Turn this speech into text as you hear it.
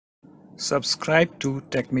Subscribe to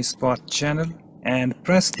TechMeSpot channel and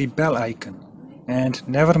press the bell icon and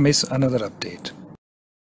never miss another update.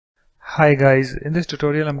 Hi guys, in this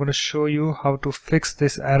tutorial I'm going to show you how to fix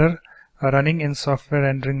this error running in software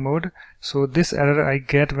rendering mode. So this error I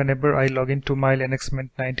get whenever I log into my Linux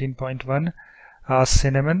Mint 19.1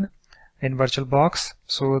 Cinnamon in VirtualBox.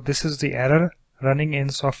 So this is the error running in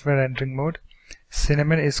software rendering mode.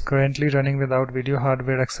 Cinnamon is currently running without video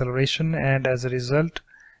hardware acceleration, and as a result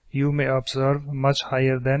you may observe much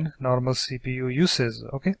higher than normal CPU usage.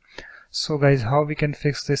 Okay, so guys, how we can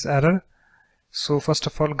fix this error? So first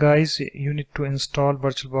of all guys, you need to install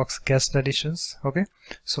VirtualBox guest editions. Okay,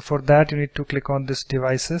 so for that you need to click on this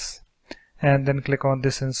devices and then click on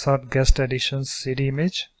this insert guest editions CD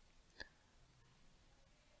image.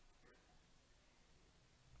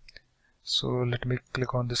 So let me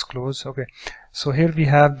click on this close. Okay, so here we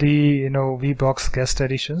have the VBox guest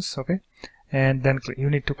editions. Okay, and then you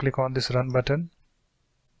need to click on this run button.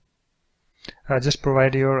 Just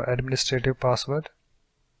provide your administrative password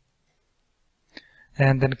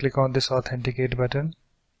and then click on this Authenticate button.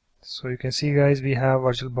 So you can see guys, we have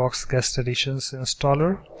VirtualBox guest editions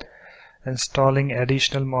installer installing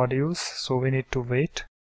additional modules, so we need to wait.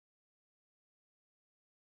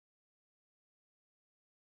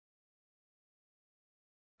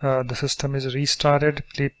 The system is restarted.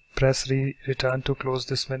 Please press return to close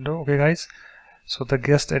this window. Okay guys, so the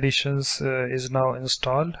guest editions is now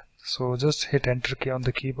installed, so just hit enter key on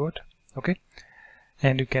the keyboard. Okay,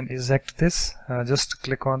 and you can eject this. Just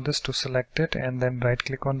click on this to select it and then right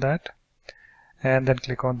click on that and then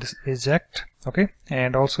click on this eject. Okay,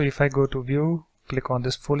 and also if I go to view, click on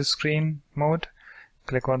this full screen mode,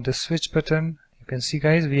 click on this switch button. You can see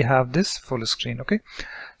guys, we have this full screen. Okay,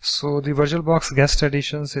 so the VirtualBox guest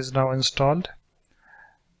editions is now installed.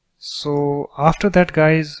 So after that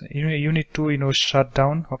guys, you need to shut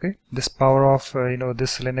down, okay, this power of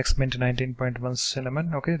this Linux Mint 19.1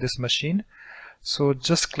 Cinnamon, okay, this machine. So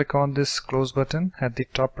just click on this close button at the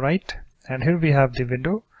top right, and here we have the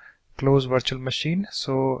window close virtual machine.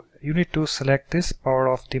 So you need to select this power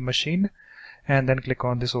off the machine and then click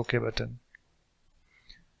on this OK button.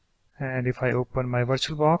 And if I open my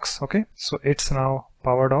VirtualBox, okay, so it's now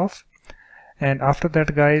powered off. And after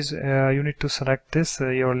that guys, you need to select this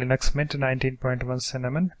your Linux Mint 19.1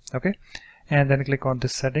 Cinnamon, okay, and then click on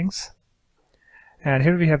this settings, and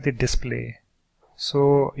here we have the display.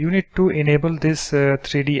 So you need to enable this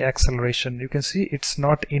 3D acceleration. You can see it's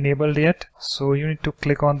not enabled yet, so you need to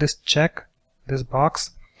click on this check this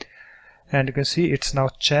box, and you can see it's now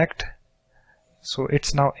checked, so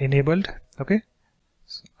it's now enabled. Okay,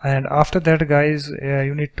 and after that guys,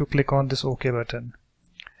 you need to click on this OK button,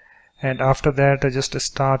 and after that just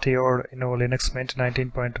start your Linux Mint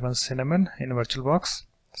 19.1 Cinnamon in VirtualBox.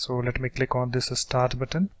 So let me click on this start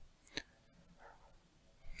button,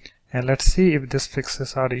 and let's see if this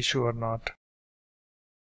fixes our issue or not.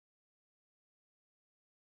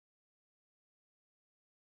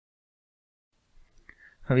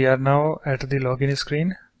 We are now at the login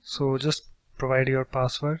screen, so just provide your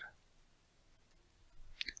password,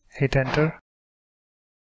 hit enter,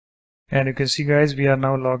 and you can see guys, we are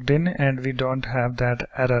now logged in and we don't have that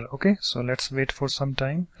error. Okay, so let's wait for some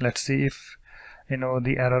time. Let's see if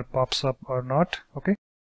the error pops up or not. Okay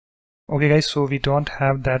guys, so we don't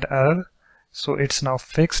have that error, so it's now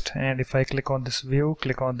fixed. And if I click on this view,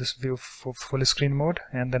 click on this view for full screen mode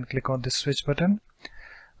and then click on this switch button,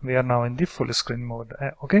 we are now in the full screen mode.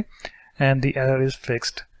 Okay, and the error is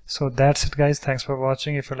fixed. So that's it guys, thanks for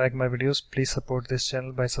watching. If you like my videos, please support this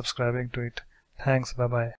channel by subscribing to it. Thanks, bye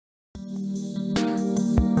bye.